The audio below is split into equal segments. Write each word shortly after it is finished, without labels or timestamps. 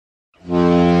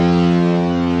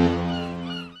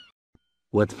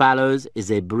What follows is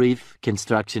a brief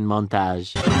construction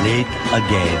montage. Late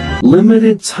again.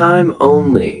 Limited time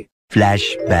only.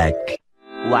 Flashback.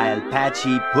 While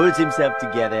Patchy pulls himself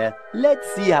together, let's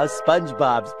see how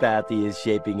SpongeBob's party is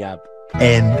shaping up.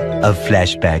 End of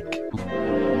flashback.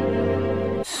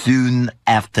 Soon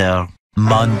after.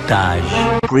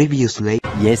 Montage. Previously.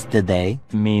 Yesterday.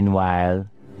 Meanwhile.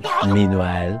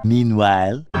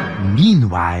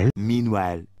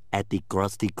 At the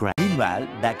Krusty Krab. Meanwhile,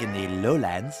 back in the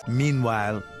lowlands.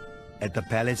 Meanwhile, at the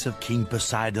palace of King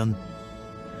Poseidon,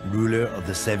 ruler of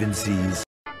the seven seas.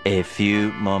 A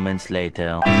few moments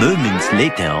later. Moments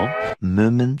later.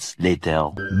 Moments later.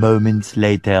 Moments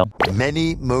later.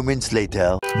 Many moments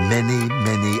later.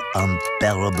 Many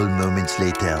unbearable moments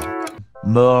later.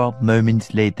 More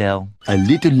moments later. A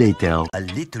little later. A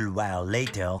little while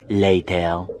later.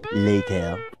 Later.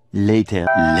 Later. Later.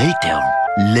 Later.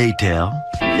 Later.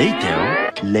 Later.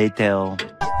 Later.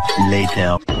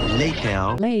 Later.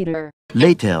 Later. Later.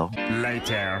 Later.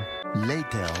 Later.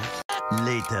 Later.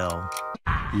 Later.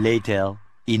 Later.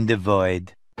 In the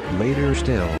void. Later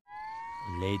still.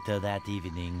 Later that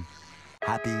evening.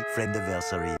 Happy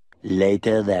friendiversary.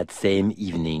 Later that same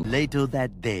evening. Later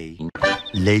that day.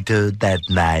 Later that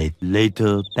night.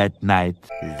 Later that night.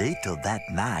 Later that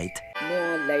night.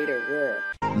 More later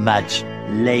work. Much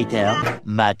later.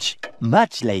 Much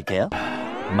later.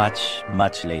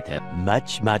 Much later.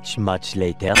 Much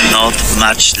later. Not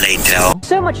much later.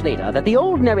 So much later that the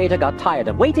old narrator got tired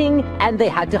of waiting and they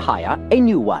had to hire a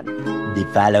new one. The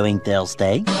following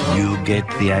Thursday. You get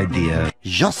the idea.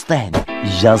 Just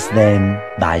then,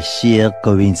 by sheer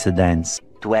coincidence,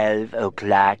 12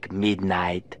 o'clock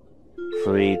midnight,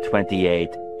 3:28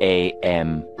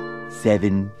 a.m.,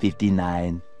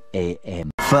 7:59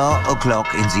 a.m., 4 o'clock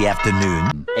in the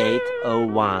afternoon.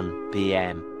 8:01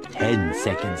 p.m., 10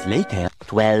 seconds later,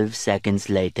 12 seconds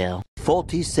later,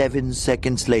 47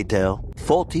 seconds later.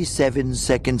 47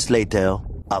 seconds later.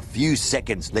 A few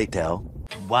seconds later.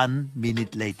 1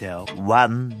 minute later.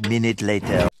 1 minute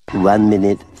later. 1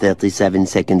 minute, 37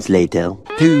 seconds later,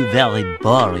 2 very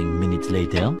boring minutes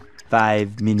later,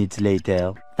 5 minutes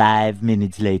later, 5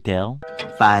 minutes later,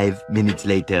 5 minutes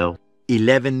later.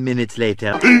 11 minutes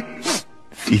later,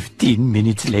 15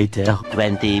 minutes later,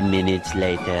 20 minutes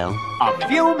later, A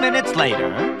few minutes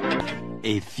later.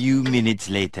 a few minutes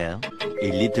later,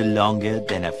 a little longer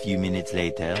than a few minutes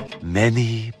later,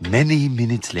 Many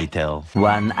minutes later.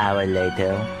 1 hour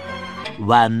later,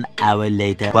 1 hour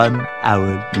later, 1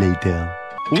 hour later.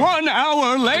 1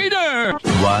 hour later.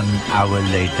 1 hour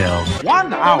later.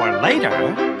 1 hour later.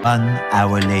 1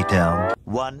 hour later.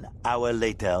 1 hour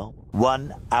later.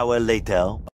 1 hour later.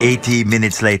 80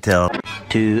 minutes later.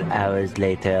 2 hours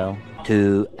later,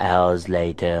 2 hours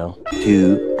later,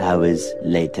 2 hours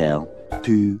later,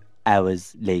 2 hours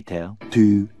later,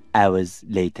 2 hours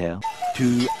later,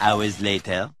 2 hours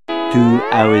later, 2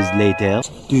 hours later,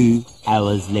 2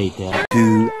 hours later,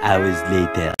 2 hours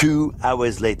later, 2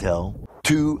 hours later.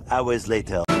 2 hours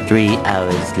later. 3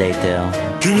 hours later,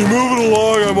 Can you move it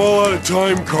along? I'm all out of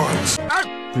time cards.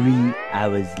 3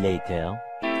 hours later,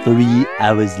 3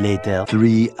 hours later,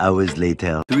 3 hours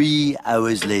later. 3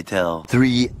 hours later.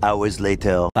 3 hours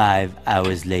later. 5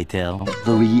 hours later,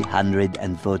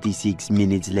 346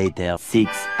 minutes later, 6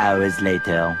 hours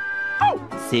later,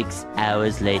 6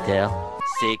 hours later,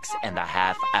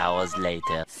 6.5 hours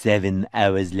later, 7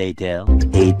 hours later,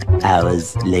 8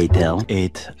 hours later,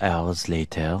 8 hours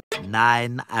later,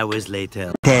 9 hours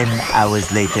later. 10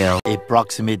 hours later.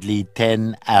 approximately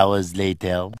 10 hours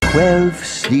later, 12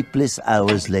 sleepless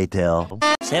hours later.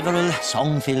 several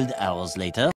song-filled hours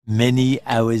later, many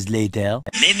hours later,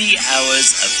 Many hours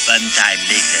of fun time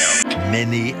later.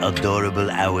 Many adorable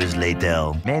hours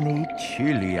later. Many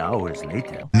chilly hours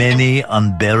later. Many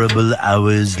unbearable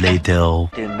hours later.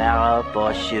 tomorrow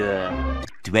for sure,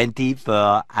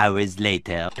 24 hours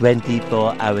later,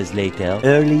 24 hours later,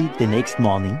 early the next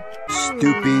morning,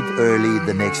 Stupid early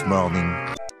the next morning.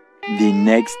 the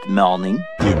next morning,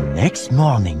 The next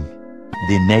morning.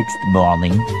 the next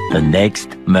morning, the next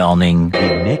morning, the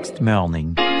next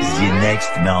morning, The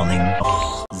next morning.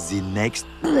 the next,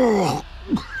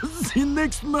 The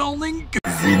next morning.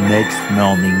 the next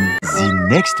morning, The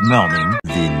next morning.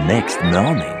 the next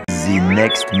morning, The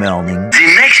next morning. the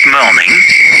next morning,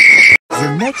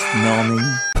 The next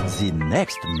morning. the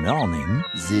next morning,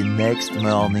 The next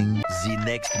morning. The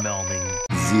next morning.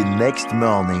 The next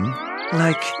morning.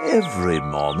 Like every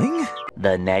morning.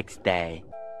 the next day,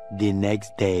 the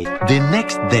next day, The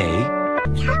next day.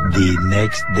 The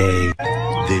next day.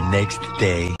 The next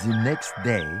day. The next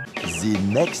day. The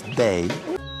next day.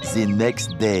 The next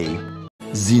day.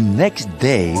 The next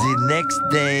day. The next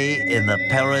day in a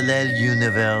parallel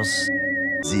universe.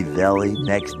 The very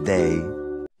next day.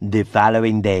 The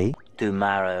following day.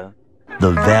 Tomorrow.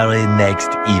 The very next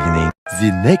evening.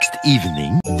 The next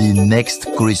evening. The next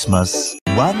Christmas.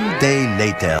 1 day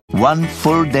later. 1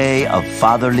 full day of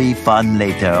fatherly fun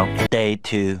later. Day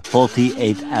 2.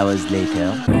 48 hours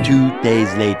later. 2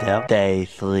 days later. Day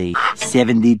 3.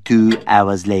 72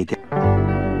 hours later.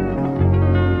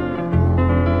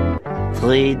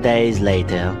 3 days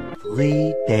later.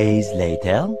 3 days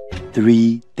later.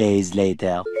 3 days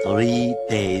later. 3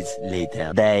 days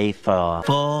later. Day 4.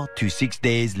 4 to 6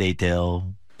 days later.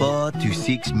 4 to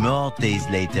 6 more days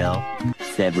later.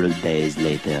 Several days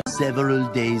later. Several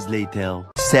days later.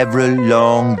 Several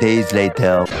long days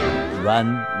later.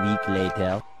 1 week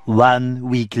later. 1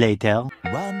 week later.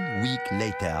 1 week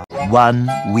later. 1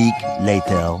 week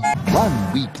later.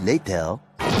 1 week later.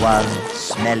 1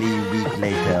 smelly week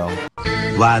later.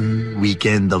 1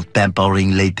 weekend of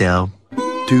pampering later.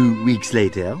 2 weeks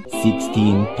later.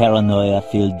 16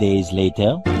 paranoia-filled days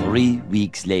later. 3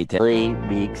 weeks later. 3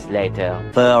 weeks later.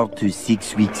 4 to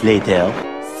 6 weeks later.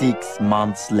 6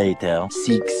 months later.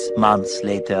 6 months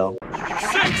later.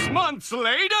 6 months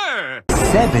later!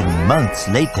 7 months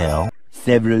later.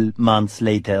 Several months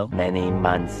later. Many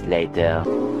months later.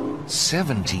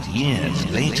 70 years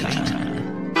later.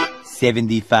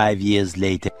 75 years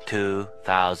later.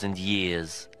 2,000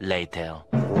 years later.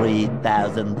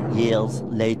 3,000 years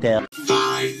later.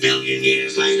 5 billion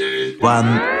years later.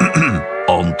 1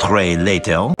 entree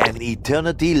later. An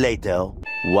eternity later.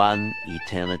 1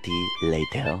 eternity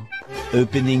later.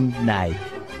 Opening night.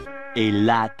 A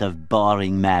lot of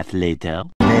boring math later.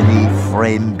 Many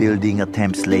frame building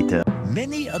attempts later.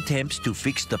 Many attempts to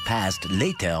fix the past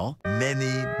later.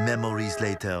 Many memories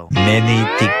later. Many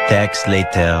tic-tacs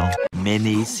later.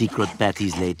 Many secret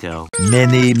parties later.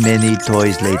 Many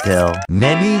toys later.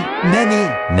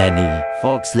 Many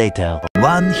forks later.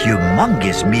 1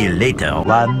 humongous meal later.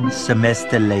 1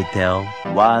 semester later.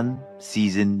 1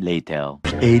 season later.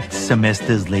 8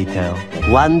 semesters later.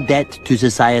 1 debt to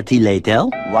society later.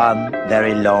 1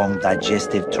 very long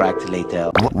digestive tract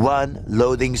later. 1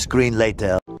 loading screen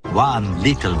later. 1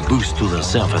 little boost to the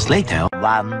surface later.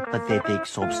 1 pathetic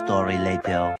sob story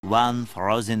later. 1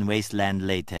 frozen wasteland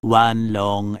later. 1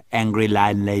 long angry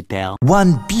line later.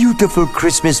 1 beautiful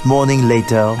Christmas morning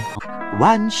later.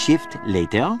 1 shift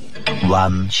later.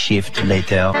 1 shift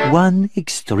later. 1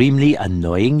 extremely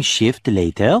annoying shift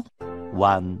later.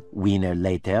 1 winner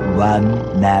later.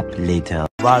 1 nap later.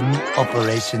 1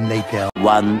 operation later.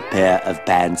 1 pair of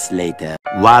pants later.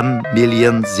 1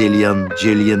 million, zillion,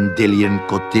 jillion, dillion,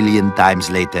 cotillion times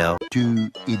later. 2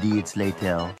 idiots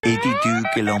later. 82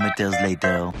 kilometers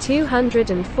later.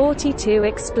 242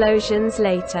 explosions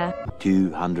later.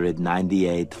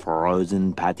 298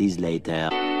 frozen patties later.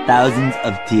 Thousands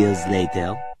of tears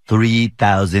later.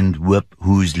 3,000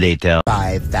 whoop-whoos later.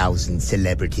 5,000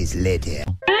 celebrities later.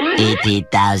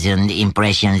 80,000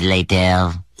 impressions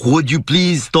later. Would you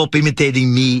please stop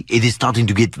imitating me? It is starting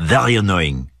to get very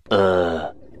annoying.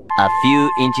 A few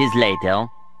inches later.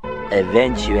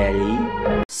 Eventually.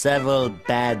 Several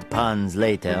bad puns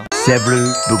later.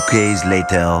 Several bouquets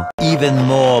later. Even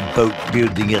more boat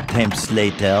building attempts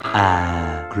later.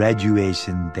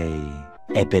 Graduation day.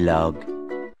 Epilogue.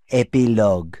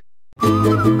 Epilogue.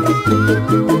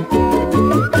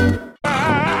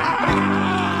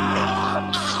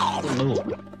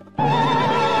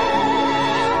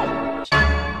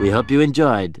 We hope you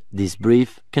enjoyed this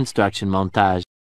brief construction montage.